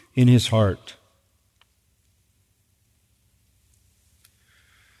truth in his heart.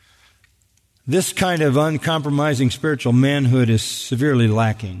 This kind of uncompromising spiritual manhood is severely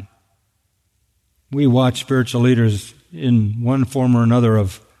lacking. We watch spiritual leaders in one form or another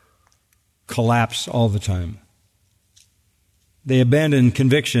of collapse all the time. They abandon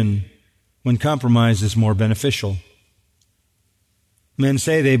conviction when compromise is more beneficial. Men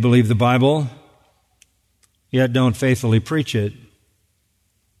say they believe the Bible, yet don't faithfully preach it.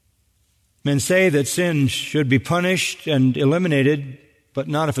 Men say that sin should be punished and eliminated, but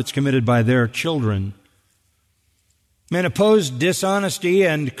not if it's committed by their children. Men oppose dishonesty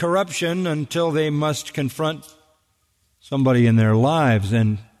and corruption until they must confront somebody in their lives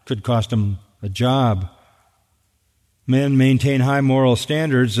and could cost them a job. Men maintain high moral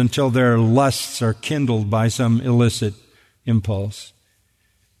standards until their lusts are kindled by some illicit impulse.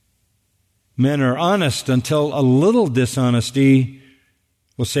 Men are honest until a little dishonesty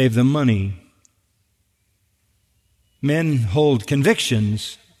will save them money. Men hold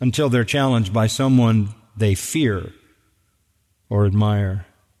convictions until they're challenged by someone they fear or admire.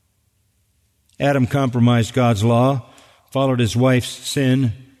 Adam compromised God's law, followed his wife's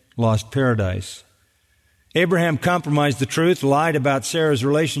sin, lost paradise. Abraham compromised the truth, lied about Sarah's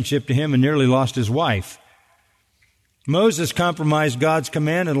relationship to him, and nearly lost his wife. Moses compromised God's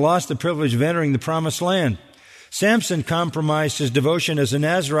command and lost the privilege of entering the promised land. Samson compromised his devotion as a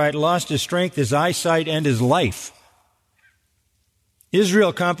Nazirite, lost his strength, his eyesight, and his life.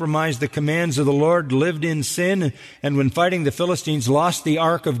 Israel compromised the commands of the Lord, lived in sin, and when fighting the Philistines, lost the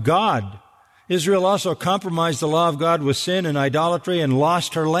ark of God. Israel also compromised the law of God with sin and idolatry and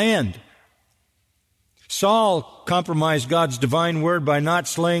lost her land. Saul compromised God's divine word by not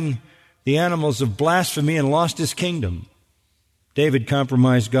slaying the animals of blasphemy and lost his kingdom. David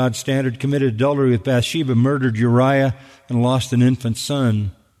compromised God's standard, committed adultery with Bathsheba, murdered Uriah, and lost an infant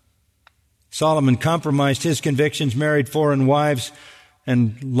son. Solomon compromised his convictions, married foreign wives,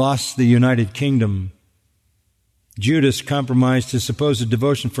 and lost the United Kingdom. Judas compromised his supposed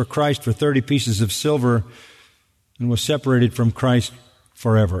devotion for Christ for 30 pieces of silver and was separated from Christ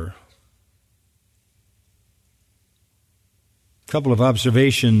forever. A couple of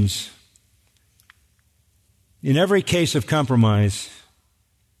observations. In every case of compromise,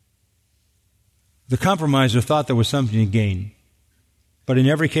 the compromiser thought there was something to gain. But in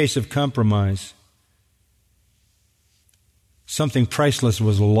every case of compromise, something priceless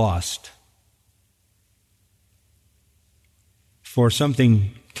was lost for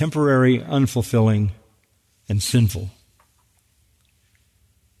something temporary, unfulfilling, and sinful.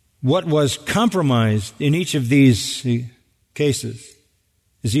 What was compromised in each of these cases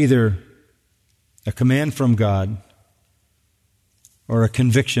is either a command from God or a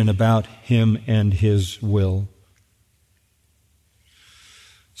conviction about Him and His will.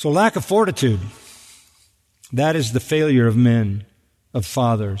 So lack of fortitude, that is the failure of men, of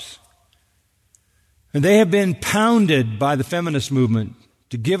fathers. And they have been pounded by the feminist movement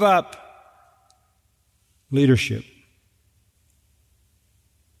to give up leadership.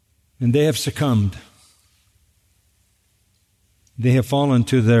 And they have succumbed. They have fallen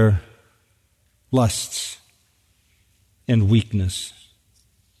to their lusts and weakness.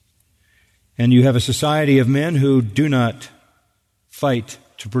 And you have a society of men who do not fight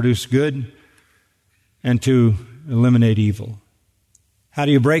to produce good and to eliminate evil. How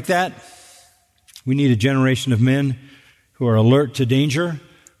do you break that? We need a generation of men who are alert to danger,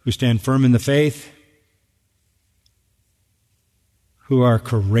 who stand firm in the faith, who are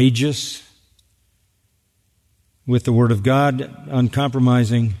courageous with the Word of God,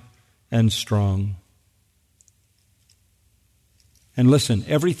 uncompromising and strong. And listen,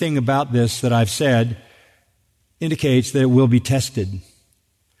 everything about this that I've said indicates that it will be tested.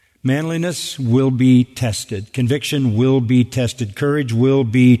 Manliness will be tested. Conviction will be tested. Courage will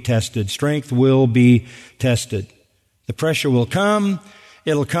be tested. Strength will be tested. The pressure will come.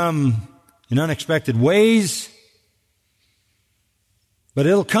 It'll come in unexpected ways. But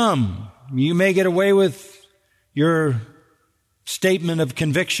it'll come. You may get away with your statement of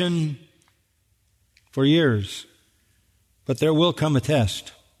conviction for years. But there will come a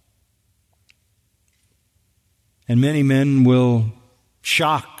test. And many men will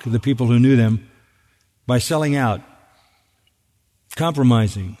shock the people who knew them by selling out,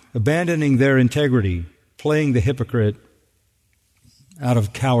 compromising, abandoning their integrity, playing the hypocrite out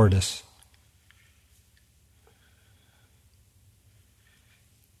of cowardice.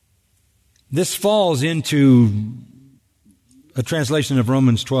 This falls into a translation of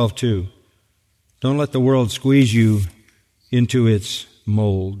Romans 12:2. Don't let the world squeeze you into its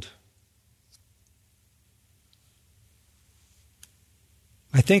mold.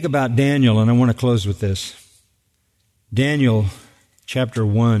 I think about Daniel, and I want to close with this. Daniel chapter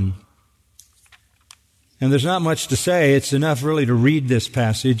 1. And there's not much to say. It's enough really to read this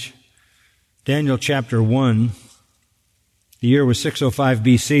passage. Daniel chapter 1. The year was 605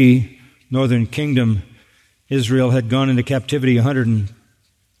 BC. Northern Kingdom, Israel, had gone into captivity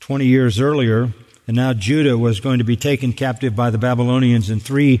 120 years earlier. And now Judah was going to be taken captive by the Babylonians in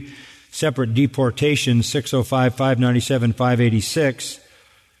 3 separate deportations, 605, 597, 586.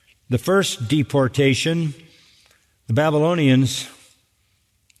 The first deportation, the Babylonians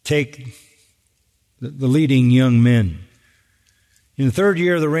take the leading young men. In the 3rd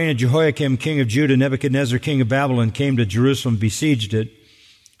year of the reign of Jehoiakim, king of Judah, Nebuchadnezzar, king of Babylon, came to Jerusalem, besieged it.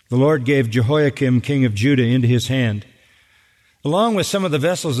 The Lord gave Jehoiakim, king of Judah, into his hand, along with some of the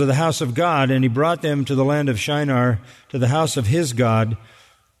vessels of the house of God, and he brought them to the land of Shinar, to the house of his God,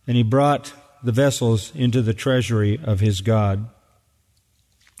 and he brought the vessels into the treasury of his God.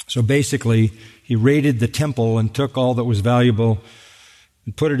 So basically, he raided the temple and took all that was valuable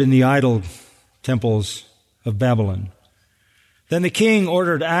and put it in the idol temples of Babylon. Then the king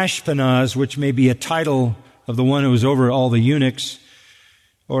ordered Ashpenaz, which may be a title of the one who was over all the eunuchs,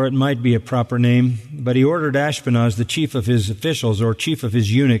 or it might be a proper name, but he ordered Ashpenaz, the chief of his officials, or chief of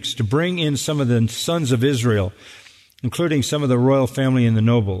his eunuchs, to bring in some of the sons of Israel, including some of the royal family and the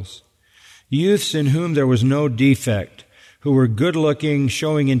nobles, youths in whom there was no defect, who were good-looking,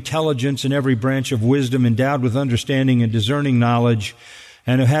 showing intelligence in every branch of wisdom, endowed with understanding and discerning knowledge,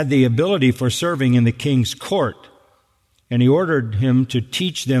 and who had the ability for serving in the king's court. And he ordered him to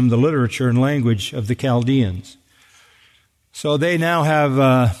teach them the literature and language of the Chaldeans. So they now have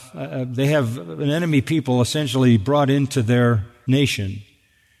an enemy people essentially brought into their nation.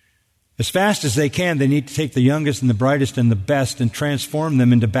 As fast as they can, they need to take the youngest and the brightest and the best and transform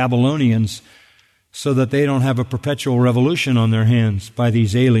them into Babylonians so that they don't have a perpetual revolution on their hands by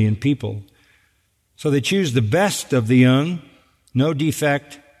these alien people. So they choose the best of the young, no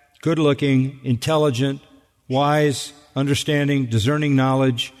defect, good-looking, intelligent, wise, understanding, discerning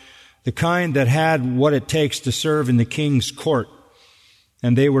knowledge, the kind that had what it takes to serve in the king's court,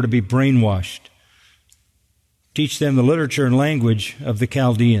 and they were to be brainwashed. Teach them the literature and language of the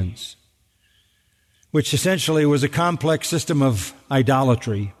Chaldeans, which essentially was a complex system of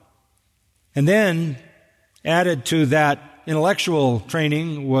idolatry. And then, added to that intellectual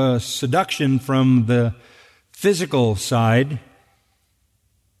training was seduction from the physical side,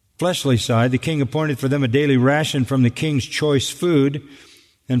 fleshly side. The king appointed for them a daily ration from the king's choice food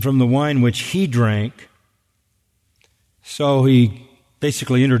and from the wine which he drank. So he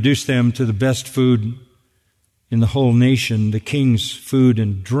basically introduced them to the best food in the whole nation, the king's food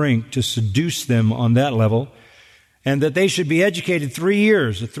and drink, to seduce them on that level, and that they should be educated 3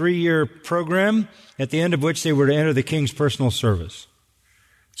 years, a 3-year program, at the end of which they were to enter the king's personal service.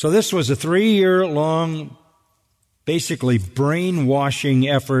 So this was a 3-year-long, basically brainwashing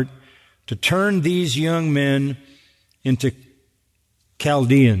effort to turn these young men into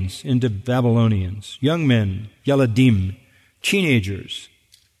Chaldeans, into Babylonians. Young men, Yeladim, teenagers.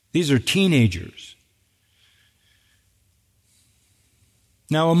 These are teenagers.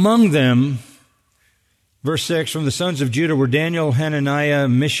 Now among them, verse 6, from the sons of Judah were Daniel, Hananiah,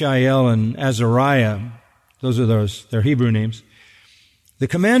 Mishael, and Azariah. Those are their Hebrew names. The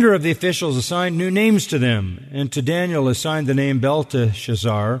commander of the officials assigned new names to them, and to Daniel assigned the name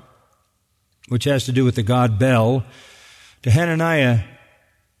Belteshazzar, which has to do with the god Bel. To Hananiah,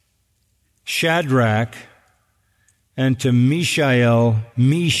 Shadrach, and to Mishael,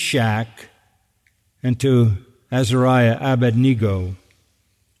 Meshach, and to Azariah, Abednego.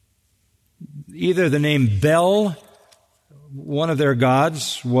 Either the name Bel, one of their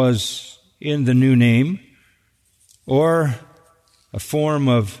gods, was in the new name, or a form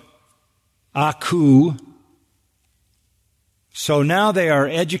of Aku. So now they are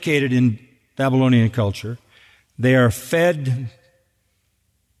educated in Babylonian culture. They are fed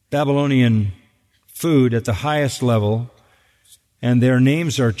Babylonian food at the highest level, and their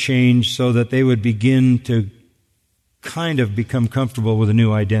names are changed so that they would begin to kind of become comfortable with a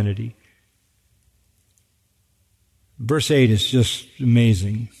new identity. Verse 8 is just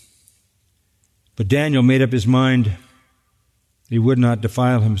amazing. But Daniel made up his mind that he would not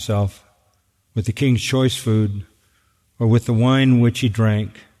defile himself with the king's choice food or with the wine which he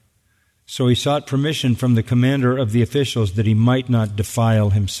drank. So he sought permission from the commander of the officials that he might not defile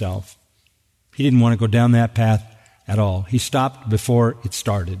himself. He didn't want to go down that path at all. He stopped before it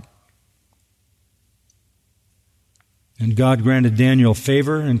started. And God granted Daniel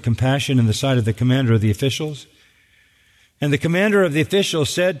favor and compassion in the sight of the commander of the officials. And the commander of the officials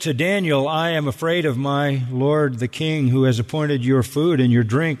said to Daniel, I am afraid of my lord the king, who has appointed your food and your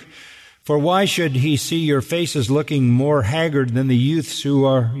drink. For why should he see your faces looking more haggard than the youths who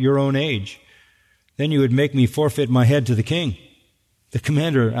are your own age? Then you would make me forfeit my head to the king. The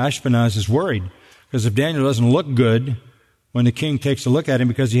commander, Ashpenaz, is worried, because if Daniel doesn't look good when the king takes a look at him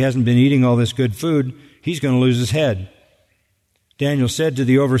because he hasn't been eating all this good food, he's going to lose his head. Daniel said to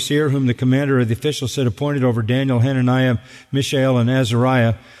the overseer, whom the commander of the officials had appointed over Daniel, Hananiah, Mishael, and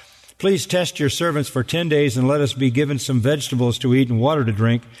Azariah, please test your servants for 10 days and let us be given some vegetables to eat and water to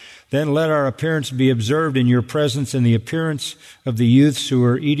drink. Then let our appearance be observed in your presence and the appearance of the youths who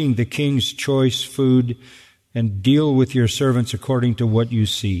are eating the king's choice food, and deal with your servants according to what you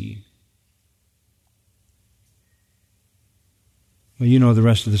see. Well, you know the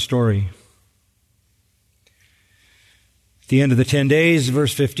rest of the story. At the end of the 10 days,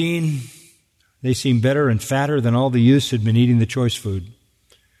 verse 15, they seemed better and fatter than all the youths who had been eating the choice food.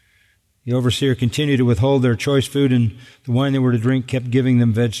 The overseer continued to withhold their choice food, and the wine they were to drink kept giving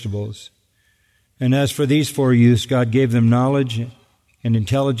them vegetables. And as for these 4 youths, God gave them knowledge and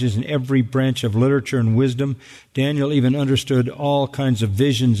intelligence in every branch of literature and wisdom. Daniel even understood all kinds of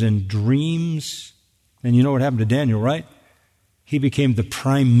visions and dreams. And you know what happened to Daniel, right? He became the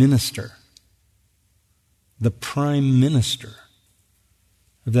prime minister. The prime minister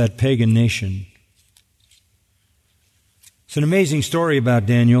of that pagan nation. It's an amazing story about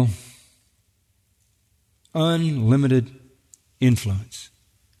Daniel. Unlimited influence.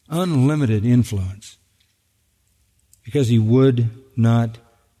 Unlimited influence. Because he would not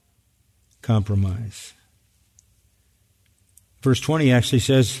compromise. Verse 20 actually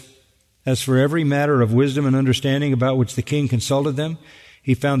says, as for every matter of wisdom and understanding about which the king consulted them,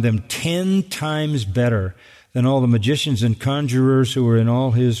 he found them 10 times better than all the magicians and conjurers who were in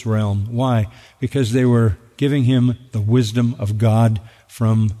all his realm. Why? Because they were giving him the wisdom of God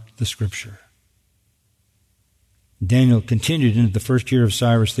from the Scripture. Daniel continued into the first year of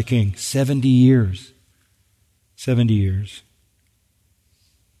Cyrus the king. 70 years. 70 years.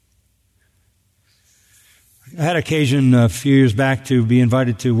 I had occasion a few years back to be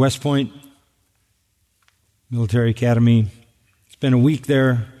invited to West Point Military Academy. Spent a week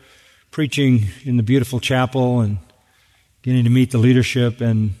there preaching in the beautiful chapel and getting to meet the leadership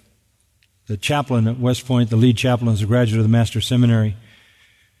and the chaplain at West Point. The lead chaplain is a graduate of the Master's Seminary.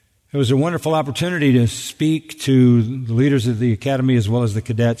 It was a wonderful opportunity to speak to the leaders of the academy as well as the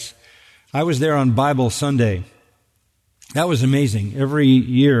cadets. I was there on Bible Sunday. That was amazing. Every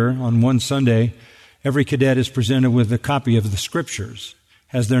year on one Sunday, every cadet is presented with a copy of the Scriptures,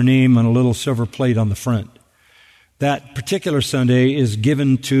 has their name on a little silver plate on the front. That particular Sunday is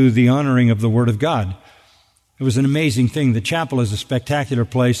given to the honoring of the Word of God. It was an amazing thing. The chapel is a spectacular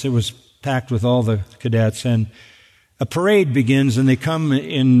place. It was packed with all the cadets, and a parade begins, and they come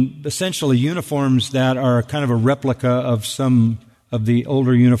in essentially uniforms that are kind of a replica of some of the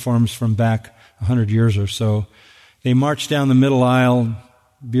older uniforms from back 100 years or so. They march down the middle aisle,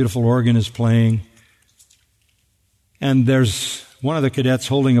 beautiful organ is playing, and there's one of the cadets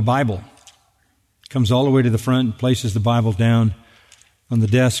holding a Bible. Comes all the way to the front and places the Bible down on the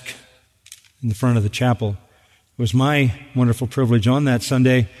desk in the front of the chapel. It was my wonderful privilege on that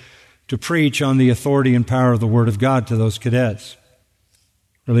Sunday to preach on the authority and power of the Word of God to those cadets.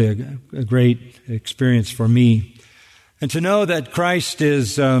 Really a great experience for me. And to know that Christ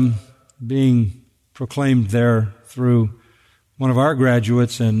is being proclaimed there through one of our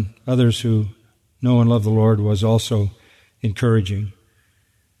graduates and others who know and love the Lord was also encouraging.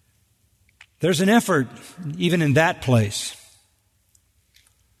 There's an effort, even in that place,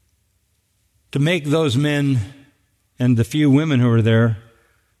 to make those men and the few women who are there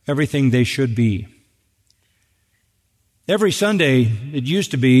everything they should be. Every Sunday, it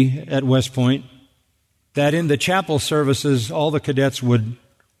used to be at West Point that in the chapel services, all the cadets would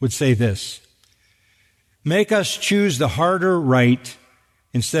say this: make us choose the harder right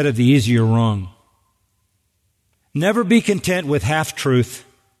instead of the easier wrong. Never be content with half-truth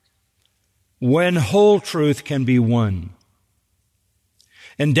when whole truth can be won.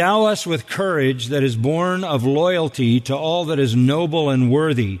 Endow us with courage that is born of loyalty to all that is noble and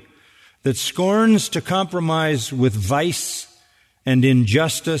worthy, that scorns to compromise with vice and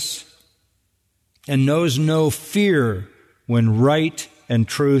injustice, and knows no fear when right and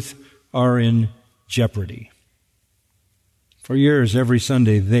truth are in jeopardy. For years, every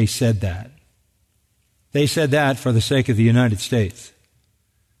Sunday, they said that. They said that for the sake of the United States.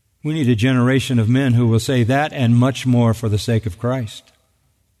 We need a generation of men who will say that and much more for the sake of Christ.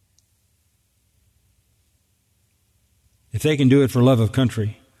 If they can do it for love of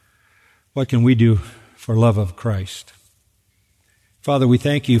country, what can we do for love of Christ? Father, we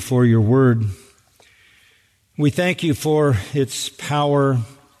thank you for your word. We thank you for its power,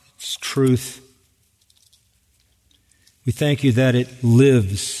 its truth. We thank you that it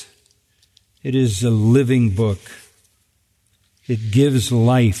lives. It is a living book. It gives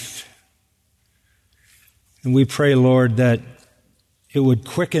life. And we pray, Lord, that it would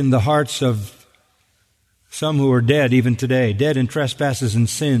quicken the hearts of some who are dead even today, dead in trespasses and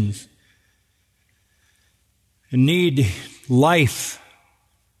sins, and need life,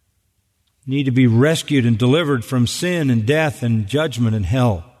 need to be rescued and delivered from sin and death and judgment and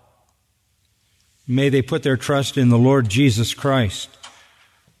hell. May they put their trust in the Lord Jesus Christ,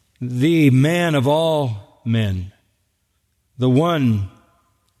 the man of all men, the one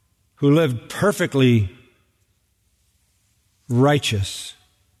who lived perfectly righteous,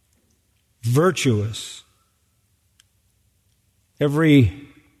 virtuous, every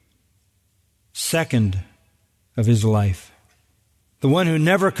second of his life. The one who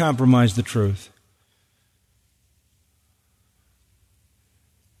never compromised the truth.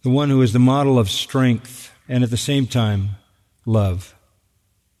 The one who is the model of strength and at the same time love.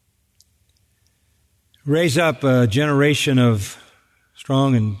 Raise up a generation of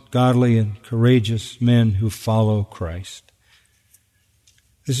strong and godly and courageous men who follow Christ.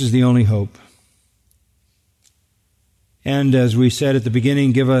 This is the only hope. And as we said at the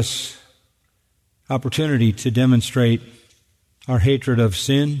beginning, give us opportunity to demonstrate our hatred of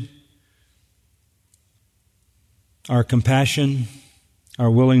sin, our compassion,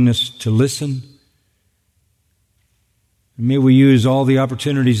 our willingness to listen. And may we use all the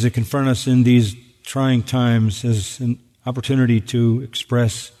opportunities that confront us in these trying times as an opportunity to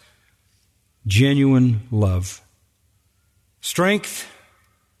express genuine love. Strength,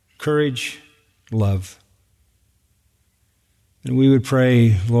 courage, love. And we would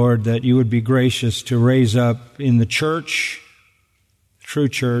pray, Lord, that you would be gracious to raise up in the church, true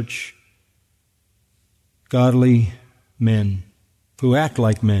church, godly men who act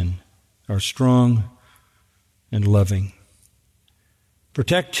like men, are strong and loving.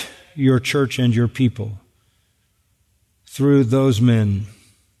 Protect your church and your people through those men.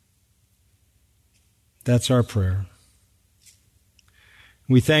 That's our prayer.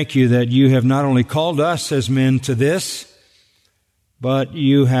 We thank you that you have not only called us as men to this, but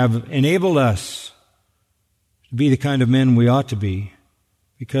you have enabled us to be the kind of men we ought to be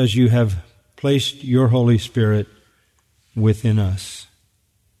because you have placed your Holy Spirit within us.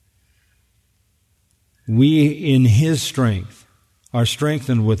 We, in His strength, are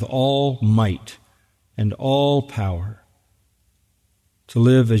strengthened with all might and all power to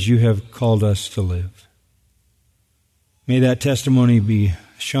live as you have called us to live. May that testimony be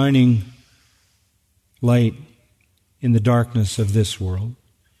shining light in the darkness of this world.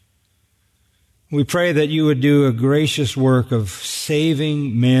 We pray that you would do a gracious work of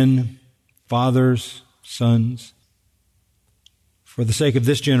saving men, fathers, sons, for the sake of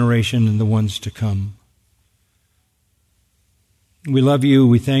this generation and the ones to come. We love you.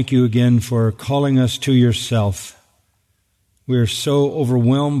 We thank you again for calling us to yourself. We are so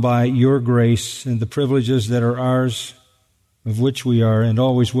overwhelmed by your grace and the privileges that are ours, of which we are and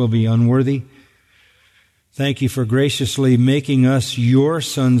always will be unworthy. Thank you for graciously making us your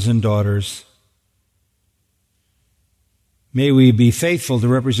sons and daughters. May we be faithful to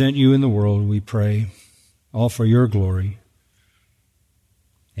represent you in the world, we pray, all for your glory.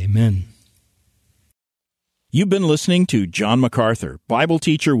 Amen. You've been listening to John MacArthur, Bible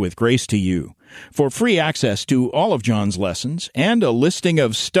teacher with Grace to You. For free access to all of John's lessons and a listing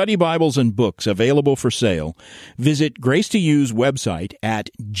of study Bibles and books available for sale, visit Grace to You's website at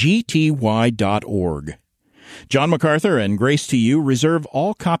gty.org. John MacArthur and Grace to You reserve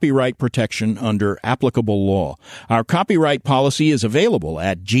all copyright protection under applicable law. Our copyright policy is available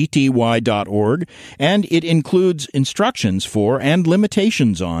at gty.org, and it includes instructions for and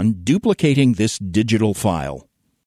limitations on duplicating this digital file.